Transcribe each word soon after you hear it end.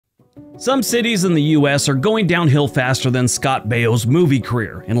Some cities in the US are going downhill faster than Scott Baio's movie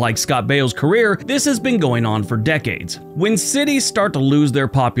career, and like Scott Baio's career, this has been going on for decades. When cities start to lose their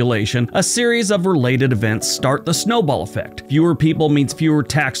population, a series of related events start the snowball effect. Fewer people means fewer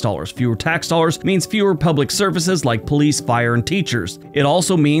tax dollars. Fewer tax dollars means fewer public services like police, fire, and teachers. It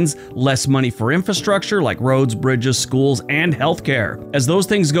also means less money for infrastructure like roads, bridges, schools, and healthcare. As those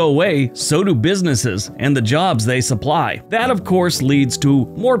things go away, so do businesses and the jobs they supply. That, of course, leads to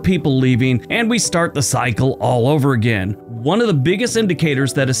more people leaving, and we start the cycle all over again. One of the biggest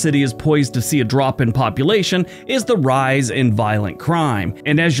indicators that a city is poised to see a drop in population is the rise in violent crime.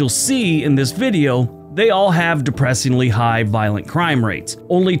 And as you'll see in this video, they all have depressingly high violent crime rates.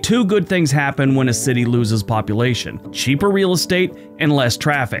 Only two good things happen when a city loses population: cheaper real estate and less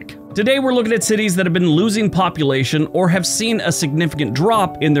traffic. Today we're looking at cities that have been losing population or have seen a significant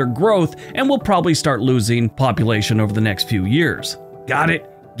drop in their growth and will probably start losing population over the next few years. Got it?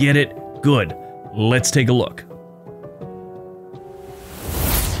 Get it? Good. Let's take a look.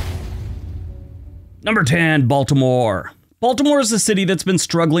 Number 10, Baltimore. Baltimore is a city that's been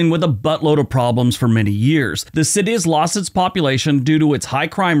struggling with a buttload of problems for many years. The city has lost its population due to its high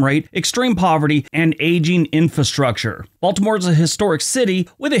crime rate, extreme poverty, and aging infrastructure. Baltimore is a historic city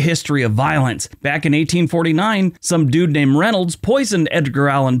with a history of violence. Back in 1849, some dude named Reynolds poisoned Edgar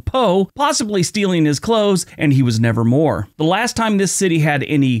Allan Poe, possibly stealing his clothes, and he was never more. The last time this city had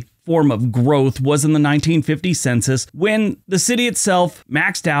any form of growth was in the 1950 census, when the city itself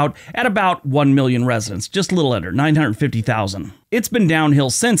maxed out at about 1 million residents, just a little under 950,000. It's been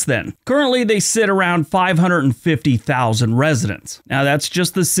downhill since then. Currently, they sit around 550,000 residents. Now, that's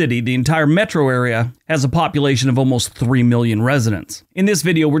just the city. The entire metro area has a population of almost 3 million residents. In this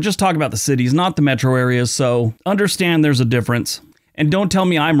video, we're just talking about the cities, not the metro areas, so understand there's a difference. And don't tell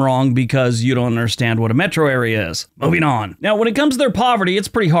me I'm wrong because you don't understand what a metro area is. Moving on. Now, when it comes to their poverty, it's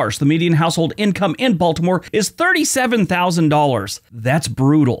pretty harsh. The median household income in Baltimore is $37,000. That's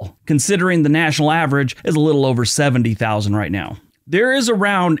brutal, considering the national average is a little over $70,000 right now. There is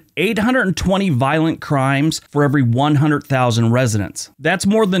around 820 violent crimes for every 100,000 residents. That's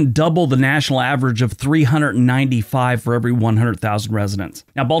more than double the national average of 395 for every 100,000 residents.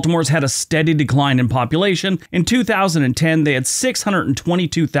 Now, Baltimore's had a steady decline in population. In 2010, they had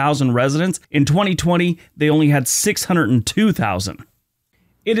 622,000 residents. In 2020, they only had 602,000.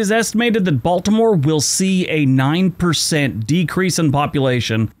 It is estimated that Baltimore will see a 9% decrease in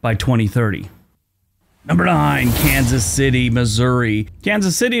population by 2030. Number 9, Kansas City, Missouri.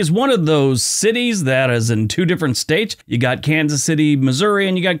 Kansas City is one of those cities that is in two different states. You got Kansas City, Missouri,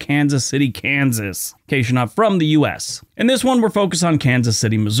 and you got Kansas City, Kansas, in case you're not from the US. In this one, we're focused on Kansas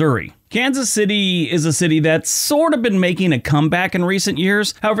City, Missouri. Kansas City is a city that's sort of been making a comeback in recent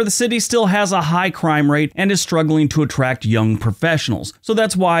years. However, the city still has a high crime rate and is struggling to attract young professionals. So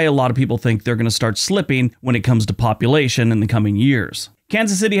that's why a lot of people think they're going to start slipping when it comes to population in the coming years.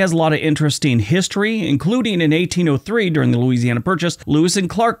 Kansas City has a lot of interesting history, including in 1803 during the Louisiana Purchase, Lewis and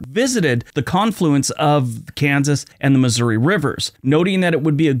Clark visited the confluence of Kansas and the Missouri rivers, noting that it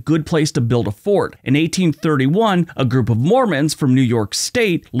would be a good place to build a fort. In 1831, a group of Mormons from New York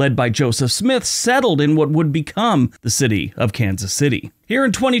State, led by Joseph Smith, settled in what would become the city of Kansas City. Here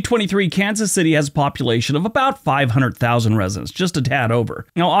in 2023, Kansas City has a population of about 500,000 residents, just a tad over.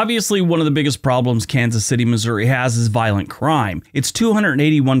 Now, obviously, one of the biggest problems Kansas City, Missouri has is violent crime. It's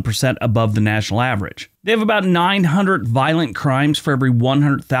 281% above the national average. They have about 900 violent crimes for every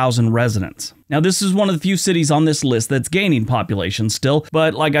 100,000 residents. Now, this is one of the few cities on this list that's gaining population still,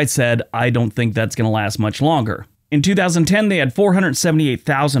 but like I said, I don't think that's going to last much longer. In 2010, they had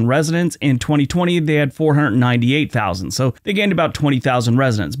 478,000 residents. In 2020, they had 498,000. So they gained about 20,000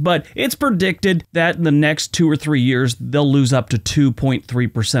 residents. But it's predicted that in the next 2 or 3 years, they'll lose up to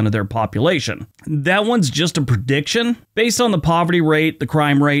 2.3% of their population. That one's just a prediction based on the poverty rate, the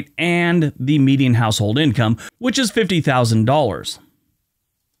crime rate, and the median household income, which is $50,000.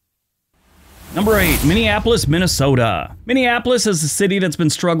 Number 8, Minneapolis, Minnesota. Minneapolis is a city that's been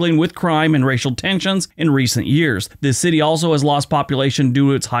struggling with crime and racial tensions in recent years. This city also has lost population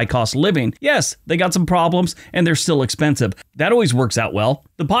due to its high cost of living. Yes, they got some problems and they're still expensive. That always works out well.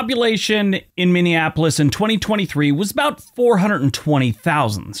 The population in Minneapolis in 2023 was about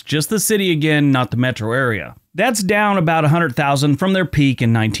 420,000. Just the city again, not the metro area. That's down about 100,000 from their peak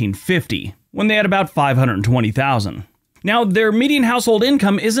in 1950, when they had about 520,000. Now, their median household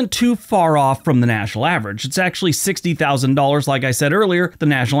income isn't too far off from the national average. It's actually $60,000, like I said earlier. The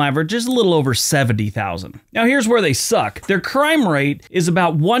national average is a little over $70,000. Now, here's where they suck. Their crime rate is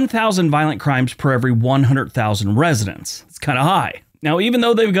about 1,000 violent crimes per every 100,000 residents. It's kind of high. Now, even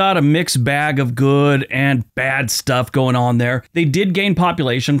though they've got a mixed bag of good and bad stuff going on there, they did gain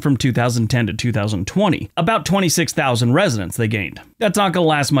population from 2010 to 2020. About 26,000 residents they gained. That's not going to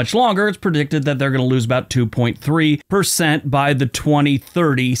last much longer. It's predicted that they're going to lose about 2.3% by the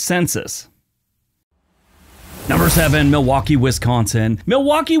 2030 census. Number 7, Milwaukee, Wisconsin.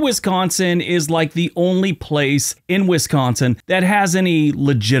 Milwaukee, Wisconsin is like the only place in Wisconsin that has any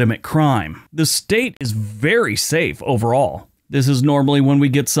legitimate crime. The state is very safe overall. This is normally when we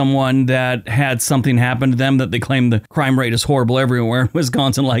get someone that had something happen to them that they claim the crime rate is horrible everywhere in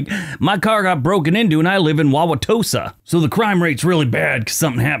Wisconsin, like, my car got broken into and I live in Wauwatosa, so the crime rate's really bad because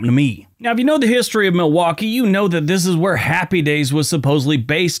something happened to me. Now, if you know the history of Milwaukee, you know that this is where Happy Days was supposedly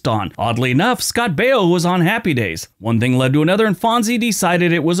based on. Oddly enough, Scott Baio was on Happy Days. One thing led to another, and Fonzie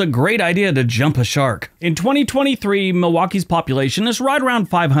decided it was a great idea to jump a shark. In 2023, Milwaukee's population is right around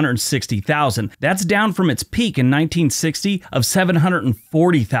 560,000. That's down from its peak in 1960 of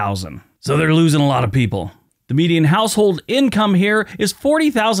 740,000. So they're losing a lot of people. The median household income here is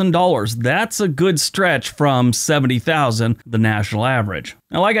 $40,000. That's a good stretch from $70,000, the national average.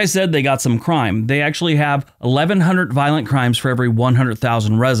 Now, like I said, they got some crime. They actually have 1,100 violent crimes for every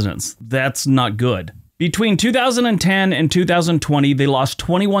 100,000 residents. That's not good. Between 2010 and 2020, they lost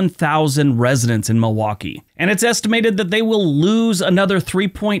 21,000 residents in Milwaukee. And it's estimated that they will lose another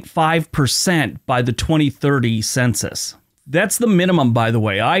 3.5% by the 2030 census. That's the minimum, by the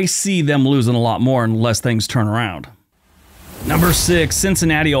way. I see them losing a lot more unless things turn around. Number 6,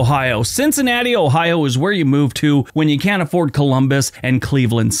 Cincinnati, Ohio. Cincinnati, Ohio is where you move to when you can't afford Columbus and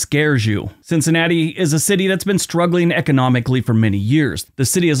Cleveland scares you. Cincinnati is a city that's been struggling economically for many years. The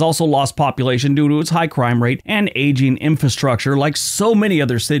city has also lost population due to its high crime rate and aging infrastructure like so many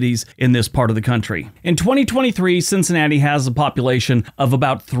other cities in this part of the country. In 2023, Cincinnati has a population of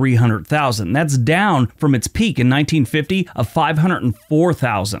about 300,000. That's down from its peak in 1950 of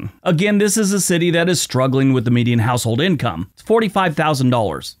 504,000. Again, this is a city that is struggling with the median household income. It's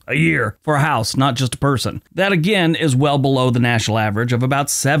 $45,000 a year for a house, not just a person. That again is well below the national average of about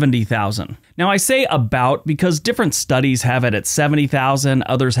 $70,000. Now I say about because different studies have it at $70,000,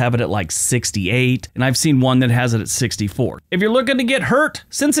 others have it at like $68,000, and I've seen one that has it at $64,000. If you're looking to get hurt,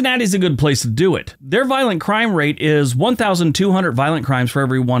 Cincinnati's a good place to do it. Their violent crime rate is 1,200 violent crimes for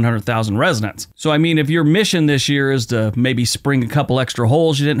every 100,000 residents. So I mean, if your mission this year is to maybe spring a couple extra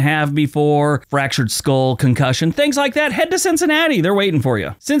holes you didn't have before, fractured skull, concussion, things like that, head to Cincinnati. They're waiting for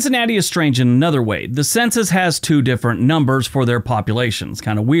you. Cincinnati is strange in another way. The census has two different numbers for their populations.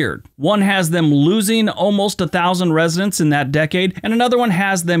 Kind of weird. One has them losing almost 1,000 residents in that decade, and another one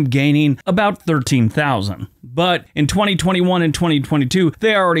has them gaining about 13,000. But in 2021 and 2022,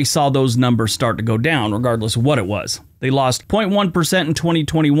 they already saw those numbers start to go down, regardless of what it was. They lost 0.1% in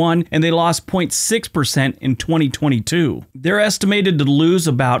 2021, and they lost 0.6% in 2022. They're estimated to lose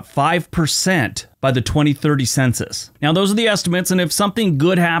about 5% by the 2030 census. Now, those are the estimates, and if something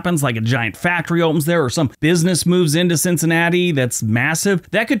good happens, like a giant factory opens there or some business moves into Cincinnati that's massive,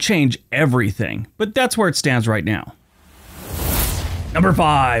 that could change everything. But that's where it stands right now. Number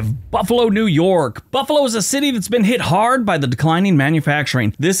 5, Buffalo, New York. Buffalo is a city that's been hit hard by the declining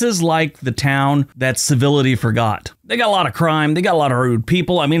manufacturing. This is like the town that civility forgot. They got a lot of crime, they got a lot of rude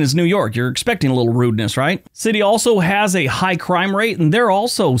people. I mean, it's New York, you're expecting a little rudeness, right? City also has a high crime rate, and they're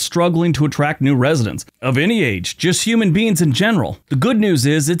also struggling to attract new residents of any age, just human beings in general. The good news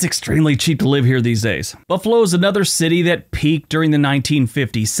is it's extremely cheap to live here these days. Buffalo is another city that peaked during the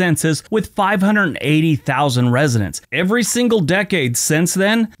 1950 census with 580,000 residents. Every single decade since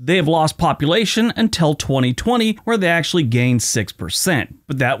then, they have lost population until 2020, where they actually gained 6%.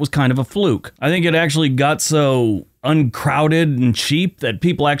 But that was kind of a fluke. I think it actually got so uncrowded and cheap that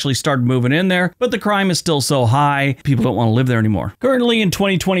people actually started moving in there, but the crime is still so high, people don't want to live there anymore. Currently in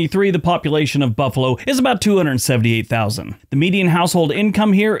 2023, the population of Buffalo is about 278,000. The median household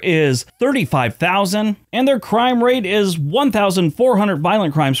income here is $35,000, and their crime rate is 1,400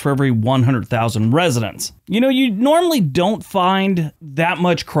 violent crimes for every 100,000 residents. You know, you normally don't find that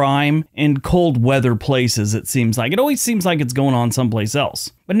much crime in cold weather places, it seems like. It always seems like it's going on someplace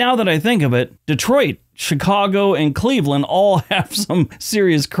else. But now that I think of it, Detroit, Chicago, and Cleveland all have some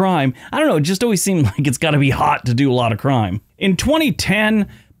serious crime. I don't know, it just always seemed like it's got to be hot to do a lot of crime. In 2010,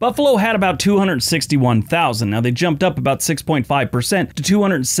 Buffalo had about 261,000. Now they jumped up about 6.5% to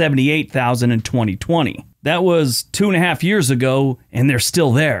 278,000 in 2020. That was 2.5 years ago, and they're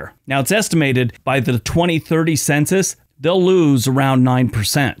still there. Now it's estimated by the 2030 census, they'll lose around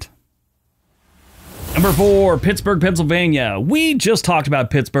 9%. Number 4, Pittsburgh, Pennsylvania. We just talked about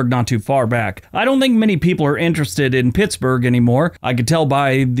Pittsburgh not too far back. I don't think many people are interested in Pittsburgh anymore. I could tell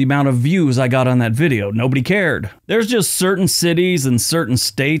by the amount of views I got on that video. Nobody cared. There's just certain cities and certain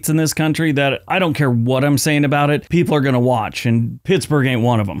states in this country that I don't care what I'm saying about it, people are gonna watch, and Pittsburgh ain't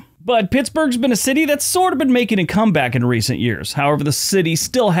one of them. But Pittsburgh's been a city that's sort of been making a comeback in recent years. However, the city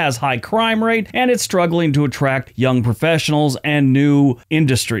still has high crime rate and it's struggling to attract young professionals and new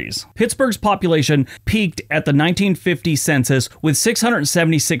industries. Pittsburgh's population peaked at the 1950 census with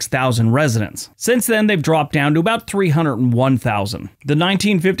 676,000 residents. Since then, they've dropped down to about 301,000. The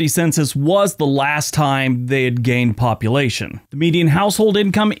 1950 census was the last time they had gained population. The median household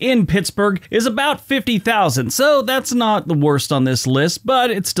income in Pittsburgh is about $50,000, so that's not the worst on this list,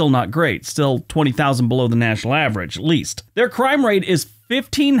 but it's still not great. Still 20,000 below the national average, at least. Their crime rate is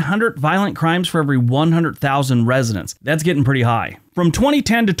 1,500 violent crimes for every 100,000 residents. That's getting pretty high. From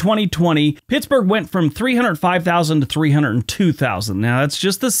 2010 to 2020, Pittsburgh went from 305,000 to 302,000. Now, that's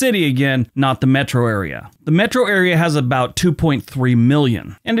just the city again, not the metro area. The metro area has about 2.3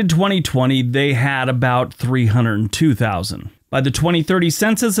 million, and in 2020, they had about 302,000. By the 2030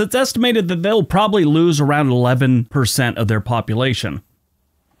 census, it's estimated that they'll probably lose around 11% of their population.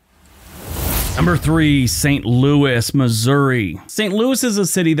 Number 3, St. Louis, Missouri. St. Louis is a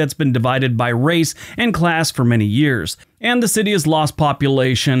city that's been divided by race and class for many years, and the city has lost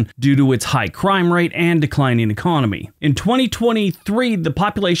population due to its high crime rate and declining economy. In 2023, the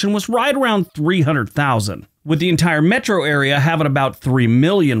population was right around 300,000. with the entire metro area having about 3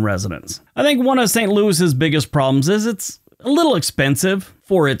 million residents. I think one of St. Louis's biggest problems is it's a little expensive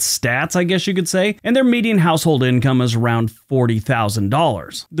for its stats, I guess you could say, and their median household income is around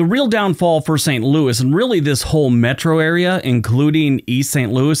 $40,000. The real downfall for St. Louis, and really this whole metro area, including East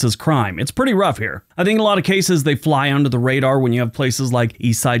St. Louis, is crime. It's pretty rough here. I think in a lot of cases they fly under the radar when you have places like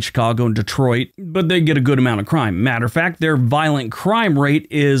Eastside Chicago and Detroit, but they get a good amount of crime. Matter of fact, their violent crime rate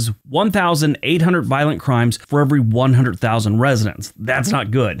is 1,800 violent crimes for every 100,000 residents. That's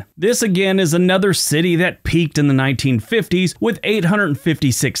not good. This again is another city that peaked in the 1950s with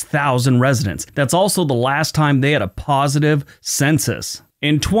 856,000 residents. That's also the last time they had a positive census.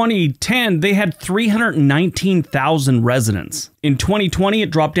 In 2010, they had 319,000 residents. In 2020, it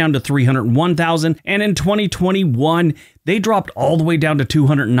dropped down to 301,000, and in 2021, they dropped all the way down to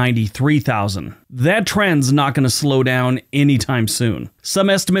 293,000. That trend's not going to slow down anytime soon. Some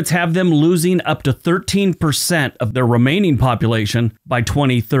estimates have them losing up to 13% of their remaining population by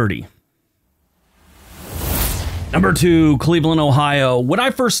 2030. Number 2, Cleveland, Ohio. When I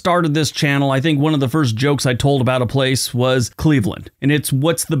first started this channel, I think one of the first jokes I told about a place was Cleveland. And it's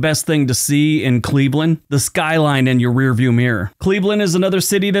what's the best thing to see in Cleveland? The skyline in your rearview mirror. Cleveland is another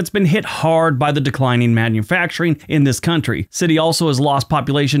city that's been hit hard by the declining manufacturing in this country. City also has lost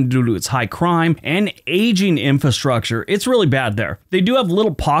population due to its high crime and aging infrastructure. It's really bad there. They do have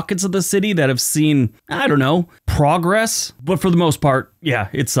little pockets of the city that have seen, I don't know, progress, but for the most part, yeah,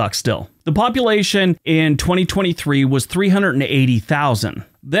 it sucks still. The population in 2023 was 380,000.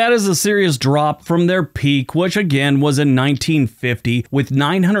 That is a serious drop from their peak, which again was in 1950 with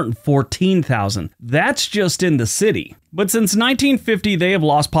 914,000. That's just in the city. But since 1950, they have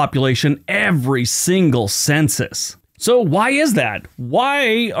lost population every single census. So why is that?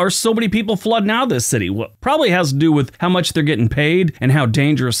 Why are so many people flooding out of this city? Well, probably has to do with how much they're getting paid and how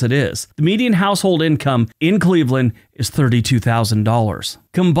dangerous it is. The median household income in Cleveland is $32,000.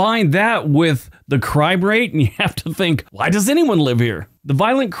 Combine that with the crime rate and you have to think, why does anyone live here? The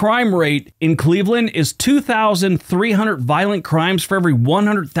violent crime rate in Cleveland is 2,300 violent crimes for every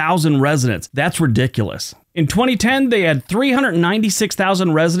 100,000 residents. That's ridiculous. In 2010, they had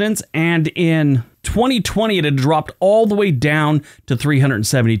 396,000 residents, and in 2020, it had dropped all the way down to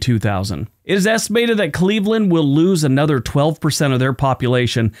 372,000. It is estimated that Cleveland will lose another 12% of their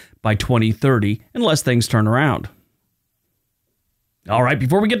population by 2030 unless things turn around. All right,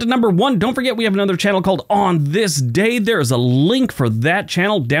 before we get to number 1, don't forget we have another channel called On This Day. There is a link for that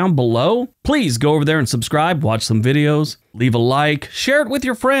channel down below. Please go over there and subscribe, watch some videos, leave a like, share it with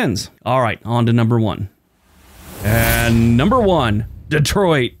your friends. All right, on to number 1. And number 1,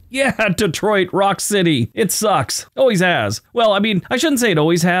 Detroit. Yeah, Detroit, Rock City. It sucks. Always has. Well, I mean, I shouldn't say it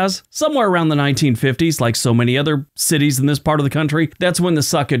always has. Somewhere around the 1950s, like so many other cities in this part of the country, that's when the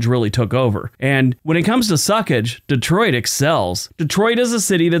suckage really took over. And when it comes to suckage, Detroit excels. Detroit is a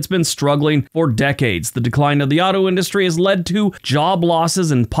city that's been struggling for decades. The decline of the auto industry has led to job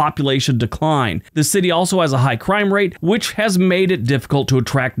losses and population decline. The city also has a high crime rate, which has made it difficult to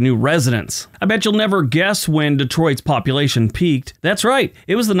attract new residents. I bet you'll never guess when Detroit's population peaked. That's right,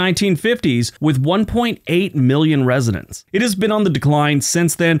 it was the 1950s with 1.8 million residents. It has been on the decline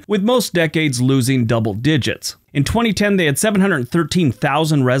since then, with most decades losing double digits. In 2010, they had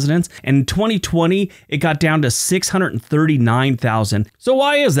 713,000 residents, and in 2020, it got down to 639,000. So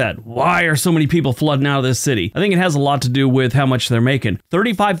why is that? Why are so many people flooding out of this city? I think it has a lot to do with how much they're making.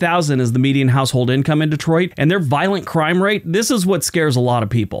 $35,000 is the median household income in Detroit, and their violent crime rate, this is what scares a lot of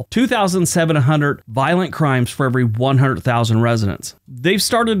people. 2,700 violent crimes for every 100,000 residents. They've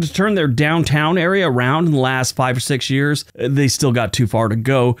started to turn their downtown area around in the last 5 or 6 years. They still got too far to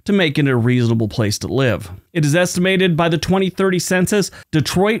go to make it a reasonable place to live. It is estimated by the 2030 census,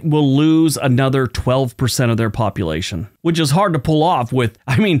 Detroit will lose another 12% of their population, which is hard to pull off with,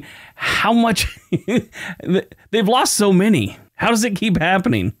 how much? They've lost so many. How does it keep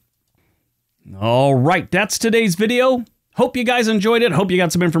happening? All right, that's today's video. Hope you guys enjoyed it. Hope you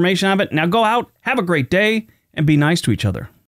got some information out of it. Now go out, have a great day, and be nice to each other.